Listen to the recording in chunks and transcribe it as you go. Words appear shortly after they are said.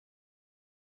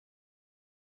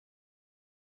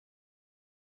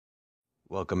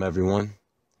Welcome, everyone.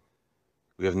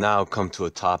 We have now come to a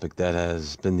topic that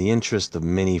has been the interest of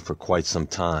many for quite some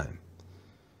time.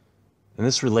 And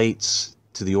this relates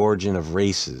to the origin of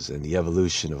races and the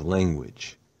evolution of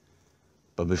language.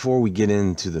 But before we get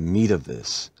into the meat of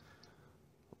this,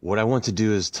 what I want to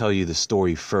do is tell you the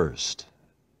story first.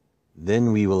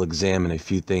 Then we will examine a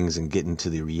few things and get into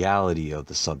the reality of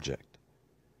the subject.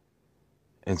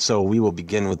 And so we will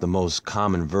begin with the most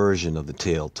common version of the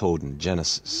tale told in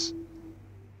Genesis.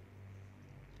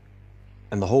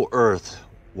 And the whole earth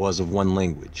was of one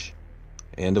language,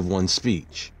 and of one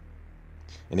speech.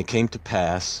 And it came to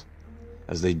pass,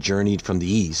 as they journeyed from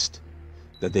the east,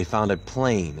 that they found a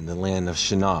plain in the land of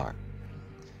Shinar,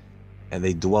 and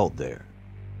they dwelt there.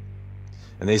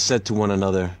 And they said to one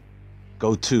another,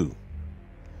 Go to,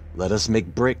 let us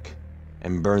make brick,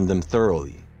 and burn them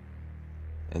thoroughly.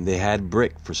 And they had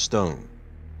brick for stone,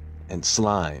 and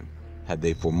slime had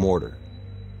they for mortar.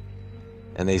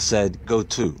 And they said, Go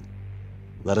to,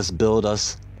 let us build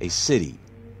us a city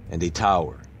and a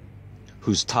tower,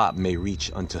 whose top may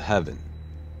reach unto heaven.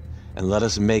 And let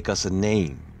us make us a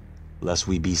name, lest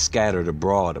we be scattered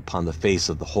abroad upon the face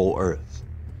of the whole earth.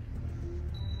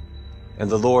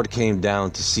 And the Lord came down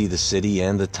to see the city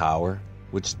and the tower,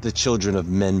 which the children of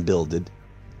men builded.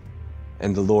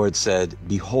 And the Lord said,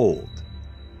 Behold,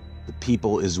 the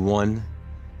people is one,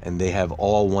 and they have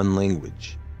all one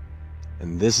language.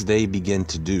 And this they begin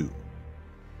to do.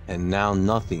 And now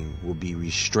nothing will be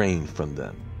restrained from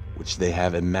them, which they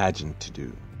have imagined to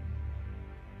do.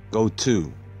 Go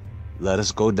to, let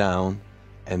us go down,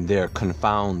 and there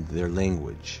confound their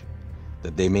language,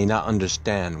 that they may not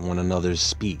understand one another's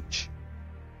speech.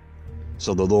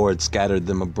 So the Lord scattered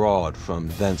them abroad from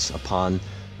thence upon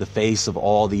the face of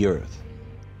all the earth,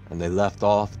 and they left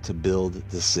off to build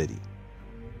the city.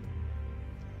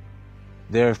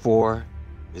 Therefore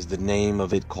is the name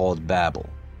of it called Babel,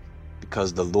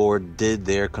 because the Lord did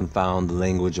there confound the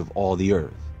language of all the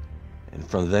earth, and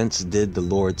from thence did the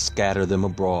Lord scatter them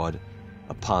abroad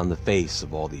upon the face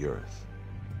of all the earth.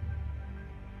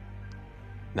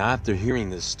 Now, after hearing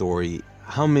this story,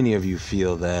 how many of you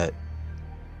feel that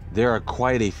there are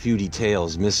quite a few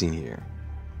details missing here?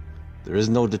 There is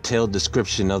no detailed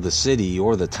description of the city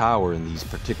or the tower in these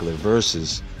particular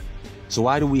verses, so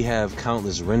why do we have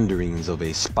countless renderings of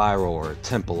a spiral or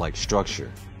temple-like structure?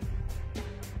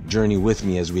 Journey with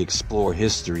me as we explore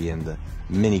history and the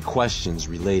many questions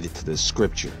related to this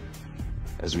scripture,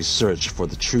 as we search for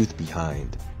the truth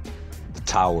behind the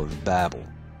Tower of Babel.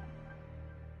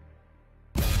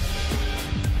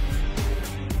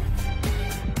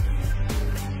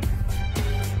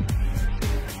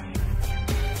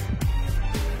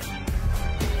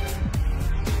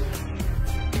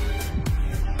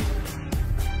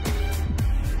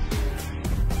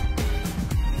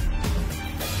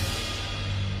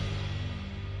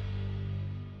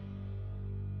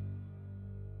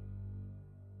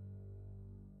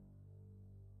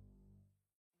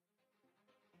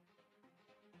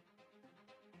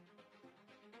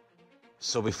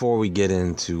 So before we get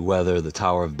into whether the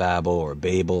Tower of Babel or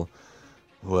Babel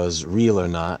was real or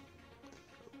not,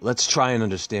 let's try and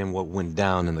understand what went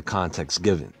down in the context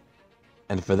given.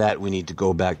 And for that, we need to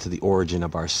go back to the origin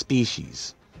of our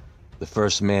species, the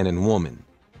first man and woman.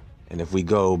 And if we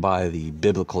go by the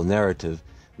biblical narrative,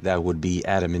 that would be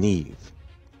Adam and Eve.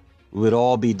 We would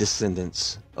all be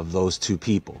descendants of those two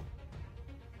people.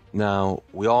 Now,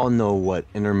 we all know what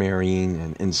intermarrying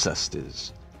and incest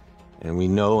is. And we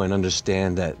know and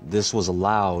understand that this was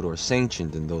allowed or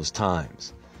sanctioned in those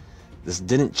times. This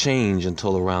didn't change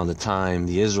until around the time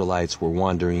the Israelites were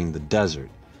wandering the desert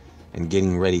and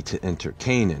getting ready to enter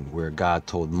Canaan, where God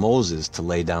told Moses to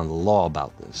lay down the law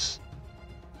about this.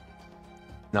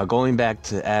 Now, going back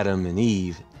to Adam and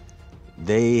Eve,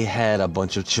 they had a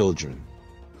bunch of children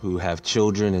who have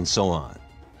children and so on.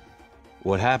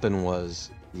 What happened was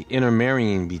the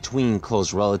intermarrying between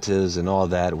close relatives and all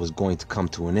that was going to come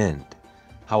to an end.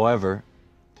 However,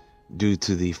 due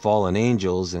to the fallen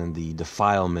angels and the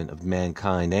defilement of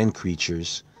mankind and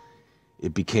creatures,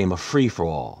 it became a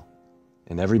free-for-all,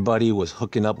 and everybody was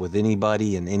hooking up with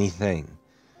anybody and anything.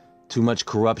 Too much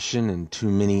corruption and too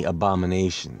many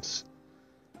abominations.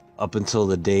 Up until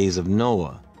the days of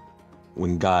Noah,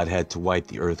 when God had to wipe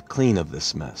the earth clean of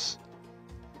this mess.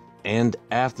 And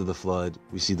after the flood,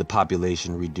 we see the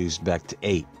population reduced back to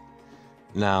 8.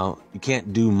 Now, you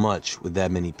can't do much with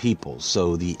that many people,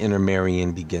 so the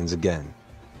intermarrying begins again.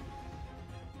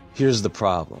 Here's the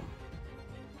problem.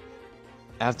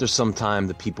 After some time,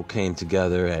 the people came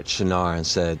together at Shinar and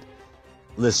said,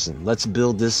 Listen, let's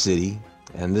build this city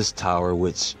and this tower,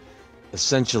 which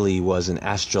essentially was an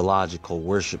astrological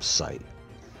worship site.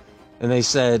 And they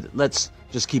said, let's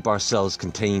just keep ourselves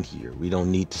contained here. We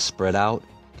don't need to spread out.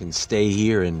 We can stay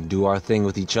here and do our thing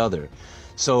with each other.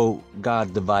 So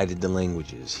God divided the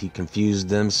languages. He confused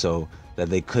them so that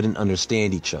they couldn't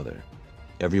understand each other.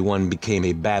 Everyone became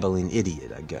a babbling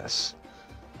idiot, I guess.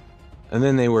 And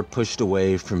then they were pushed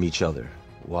away from each other.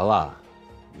 Voila,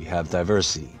 we have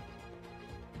diversity.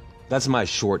 That's my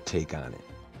short take on it,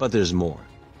 but there's more.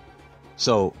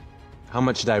 So, how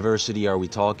much diversity are we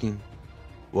talking?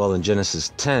 Well, in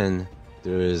Genesis 10,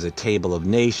 there is a table of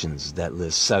nations that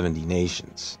lists 70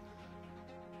 nations.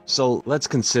 So let's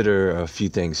consider a few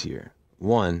things here.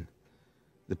 One,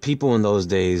 the people in those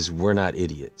days were not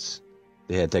idiots.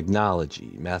 They had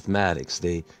technology, mathematics,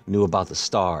 they knew about the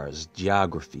stars,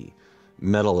 geography,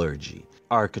 metallurgy,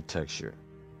 architecture.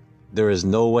 There is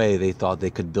no way they thought they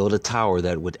could build a tower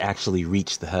that would actually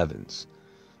reach the heavens.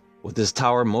 What this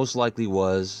tower most likely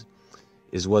was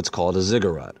is what's called a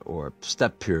ziggurat, or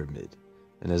step pyramid.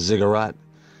 And a ziggurat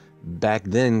back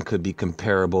then could be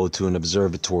comparable to an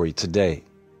observatory today.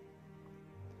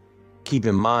 Keep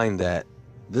in mind that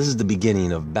this is the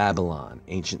beginning of Babylon,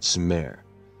 ancient Sumer.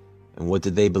 And what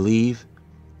did they believe?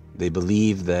 They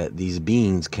believed that these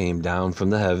beings came down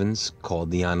from the heavens,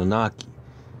 called the Anunnaki.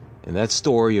 And that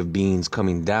story of beings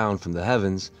coming down from the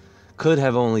heavens could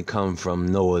have only come from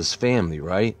Noah's family,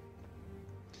 right?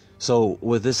 So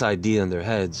with this idea in their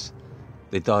heads,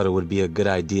 they thought it would be a good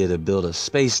idea to build a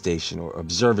space station or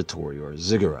observatory or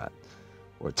ziggurat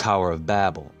or Tower of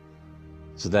Babel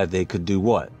so that they could do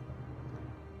what?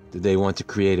 Did they want to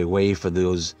create a way for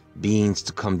those beings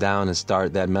to come down and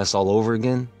start that mess all over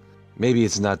again? Maybe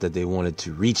it's not that they wanted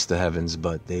to reach the heavens,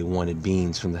 but they wanted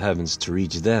beings from the heavens to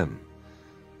reach them.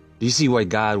 Do you see why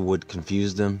God would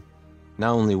confuse them?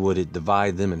 Not only would it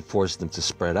divide them and force them to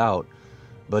spread out,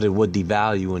 but it would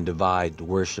devalue and divide the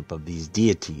worship of these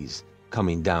deities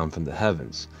coming down from the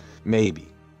heavens. Maybe.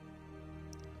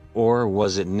 Or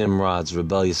was it Nimrod's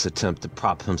rebellious attempt to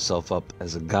prop himself up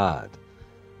as a god?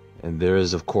 And there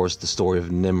is, of course, the story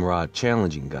of Nimrod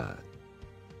challenging God.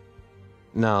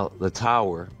 Now, the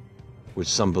tower, which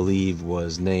some believe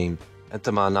was named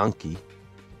Etamananki,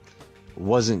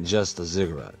 wasn't just a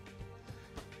ziggurat.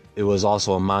 It was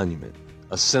also a monument,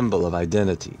 a symbol of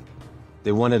identity.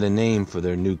 They wanted a name for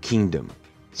their new kingdom.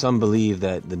 Some believe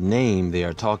that the name they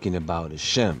are talking about is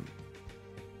Shem.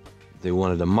 They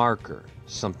wanted a marker,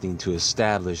 something to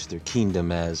establish their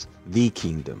kingdom as the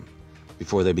kingdom,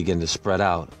 before they begin to spread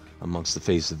out amongst the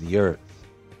face of the earth.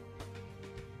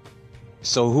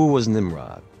 So who was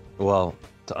Nimrod? Well,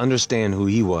 to understand who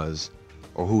he was,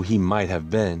 or who he might have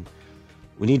been,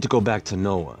 we need to go back to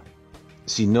Noah.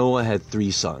 See, Noah had 3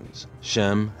 sons,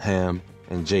 Shem, Ham,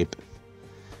 and Japheth.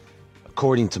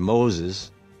 According to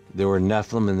Moses, there were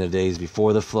Nephilim in the days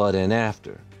before the flood and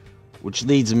after, which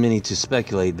leads many to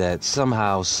speculate that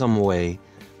somehow, some way,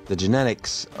 the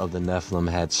genetics of the Nephilim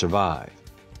had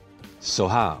survived. So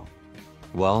how?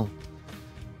 Well,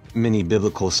 many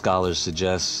biblical scholars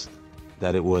suggest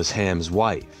that it was Ham's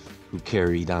wife who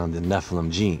carried on the Nephilim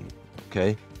gene,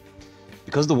 okay?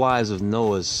 Because the wives of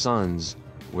Noah's sons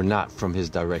were not from his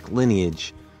direct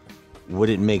lineage, would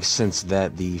it make sense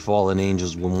that the fallen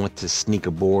angels would want to sneak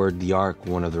aboard the ark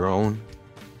one of their own?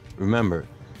 Remember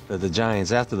that the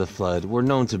giants after the flood were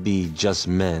known to be just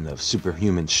men of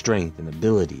superhuman strength and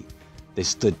ability. They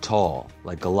stood tall,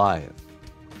 like Goliath,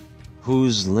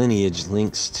 whose lineage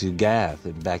links to Gath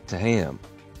and back to Ham.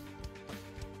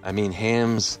 I mean,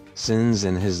 Ham's sins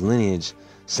and his lineage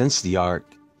since the ark,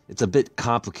 it's a bit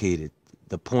complicated.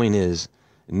 The point is,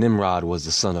 Nimrod was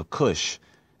the son of Cush,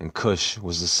 and Cush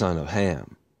was the son of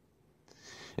Ham.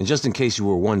 And just in case you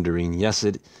were wondering, yes,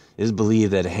 it is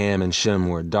believed that Ham and Shem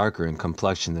were darker in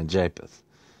complexion than Japheth.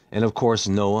 And of course,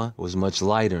 Noah was much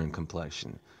lighter in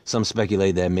complexion. Some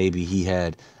speculate that maybe he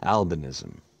had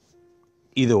albinism.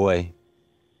 Either way,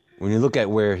 when you look at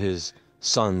where his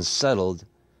sons settled,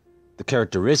 the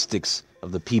characteristics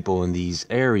of the people in these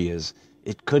areas,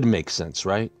 it could make sense,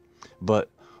 right? But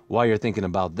while you're thinking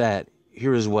about that,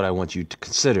 here is what I want you to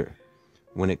consider.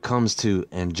 When it comes to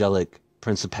angelic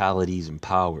principalities and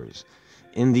powers,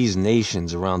 in these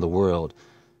nations around the world,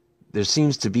 there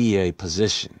seems to be a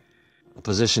position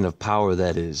of power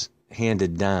that is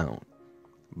handed down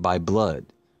by blood,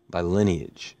 by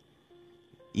lineage.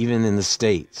 Even in the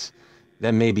States,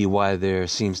 that may be why there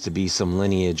seems to be some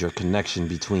lineage or connection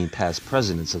between past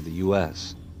presidents of the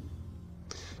U.S.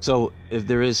 So, if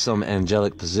there is some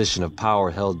angelic position of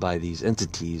power held by these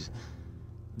entities,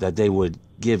 that they would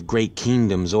give great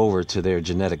kingdoms over to their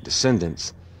genetic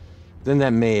descendants, then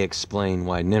that may explain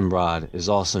why Nimrod is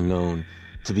also known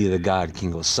to be the god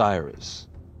King Osiris.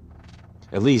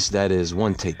 At least that is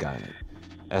one take on it.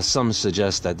 as some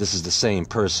suggest that this is the same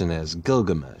person as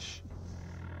Gilgamesh.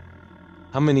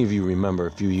 How many of you remember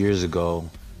a few years ago,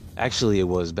 actually it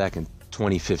was back in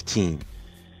 2015,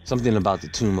 something about the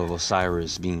tomb of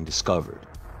Osiris being discovered?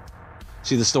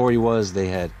 See, the story was they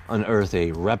had unearthed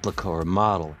a replica or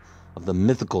model of the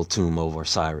mythical tomb of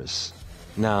Osiris.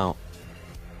 Now,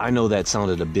 I know that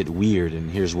sounded a bit weird,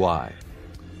 and here's why.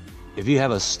 If you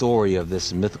have a story of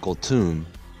this mythical tomb,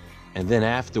 and then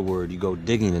afterward you go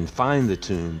digging and find the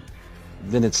tomb,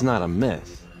 then it's not a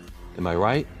myth. Am I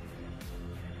right?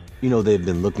 You know, they've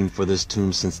been looking for this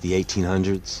tomb since the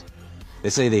 1800s. They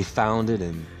say they found it,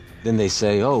 and then they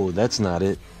say, oh, that's not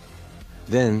it.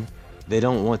 Then they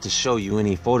don't want to show you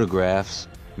any photographs,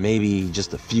 maybe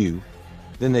just a few.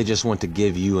 Then they just want to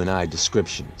give you and I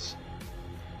descriptions.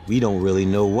 We don't really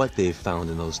know what they've found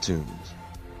in those tombs.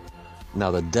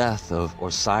 Now, the death of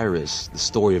Osiris, the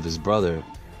story of his brother,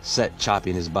 Set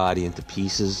chopping his body into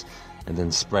pieces and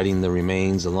then spreading the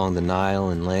remains along the Nile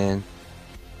and land,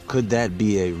 could that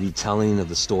be a retelling of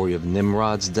the story of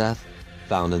Nimrod's death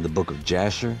found in the book of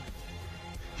Jasher?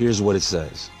 Here's what it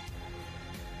says.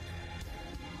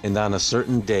 And on a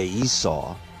certain day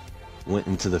Esau went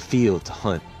into the field to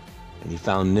hunt, and he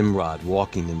found Nimrod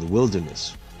walking in the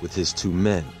wilderness with his 2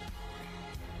 men.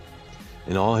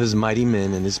 And all his mighty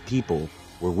men and his people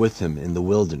were with him in the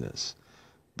wilderness,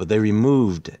 but they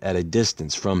removed at a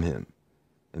distance from him,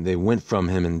 and they went from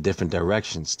him in different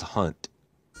directions to hunt.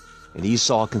 And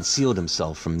Esau concealed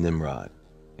himself from Nimrod,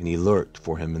 and he lurked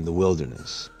for him in the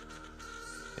wilderness.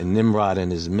 And Nimrod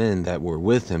and his men that were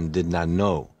with him did not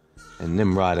know, and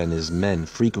Nimrod and his men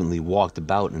frequently walked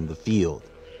about in the field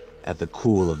at the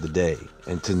cool of the day,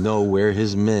 and to know where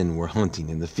his men were hunting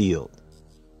in the field.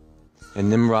 And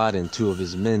Nimrod and 2 of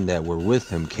his men that were with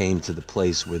him came to the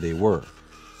place where they were,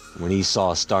 when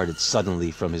Esau started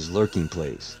suddenly from his lurking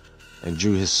place, and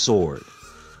drew his sword,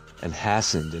 and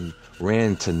hastened and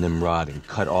ran to Nimrod and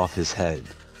cut off his head.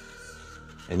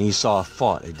 And Esau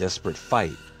fought a desperate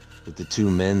fight with the 2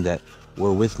 men that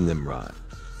were with Nimrod.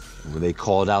 And when they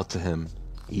called out to him,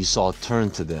 Esau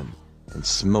turned to them and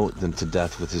smote them to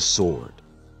death with his sword.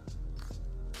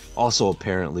 Also,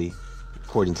 apparently,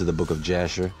 according to the book of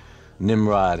Jasher,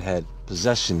 Nimrod had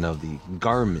possession of the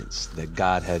garments that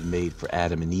God had made for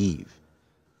Adam and Eve.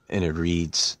 And it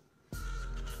reads,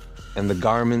 And the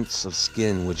garments of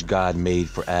skin which God made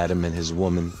for Adam and his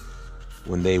woman,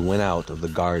 when they went out of the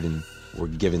garden, were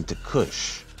given to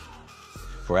Cush.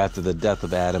 For after the death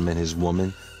of Adam and his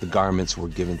woman, the garments were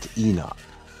given to Enoch,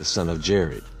 the son of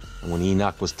Jared. And when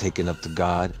Enoch was taken up to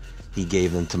God, he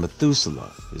gave them to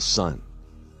Methuselah, his son.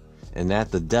 And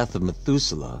at the death of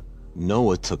Methuselah,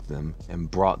 Noah took them and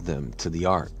brought them to the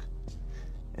ark.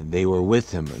 And they were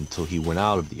with him until he went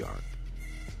out of the ark.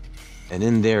 And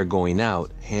in their going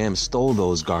out, Ham stole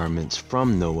those garments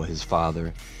from Noah his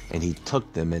father, and he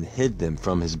took them and hid them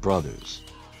from his brothers.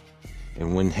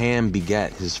 And when Ham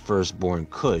begat his firstborn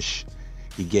Cush,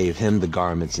 he gave him the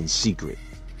garments in secret.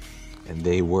 And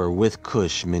they were with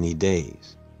Cush many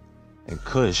days. And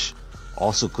Cush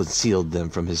also concealed them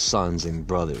from his sons and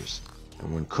brothers.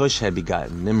 And when Cush had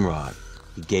begotten Nimrod,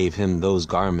 he gave him those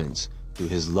garments through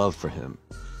his love for him.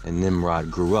 And Nimrod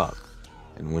grew up.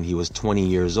 And when he was 20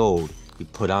 years old, he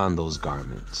put on those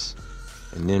garments.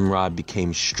 And Nimrod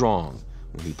became strong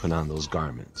when he put on those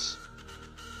garments.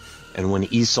 And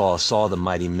when Esau saw the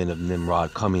mighty men of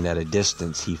Nimrod coming at a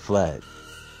distance, he fled,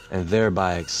 and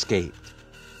thereby escaped.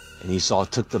 And Esau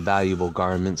took the valuable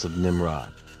garments of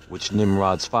Nimrod, which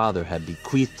Nimrod's father had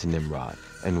bequeathed to Nimrod,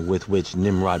 and with which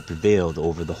Nimrod prevailed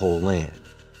over the whole land.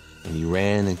 And he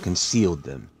ran and concealed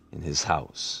them in his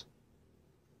house.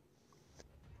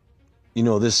 You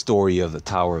know, this story of the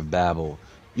Tower of Babel,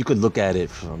 you could look at it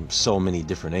from so many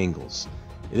different angles.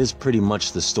 It is pretty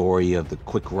much the story of the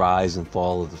quick rise and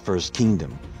fall of the first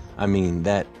kingdom. I mean,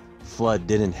 that flood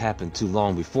didn't happen too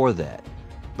long before that,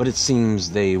 but it seems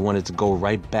they wanted to go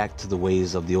right back to the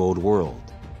ways of the old world.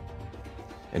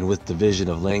 And with division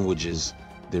of languages,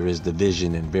 there is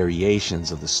division and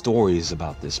variations of the stories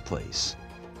about this place.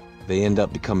 They end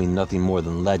up becoming nothing more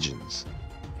than legends,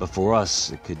 but for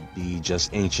us it could be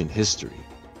just ancient history.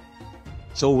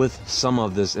 So with some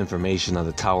of this information on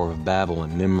the Tower of Babel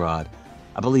and Nimrod,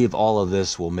 I believe all of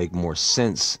this will make more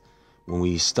sense when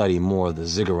we study more of the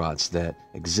ziggurats that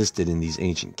existed in these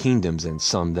ancient kingdoms and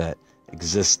some that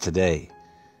exist today.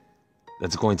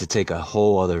 That's going to take a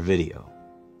whole other video.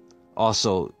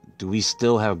 Also, do we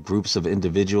still have groups of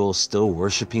individuals still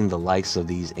worshiping the likes of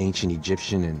these ancient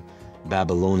Egyptian and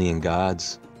Babylonian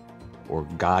gods, or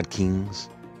god kings?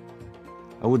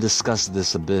 I will discuss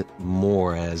this a bit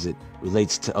more as it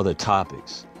relates to other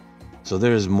topics, so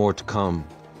there is more to come.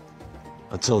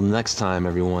 Until next time,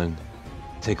 everyone,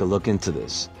 take a look into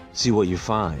this, see what you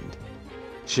find.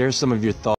 Share some of your thoughts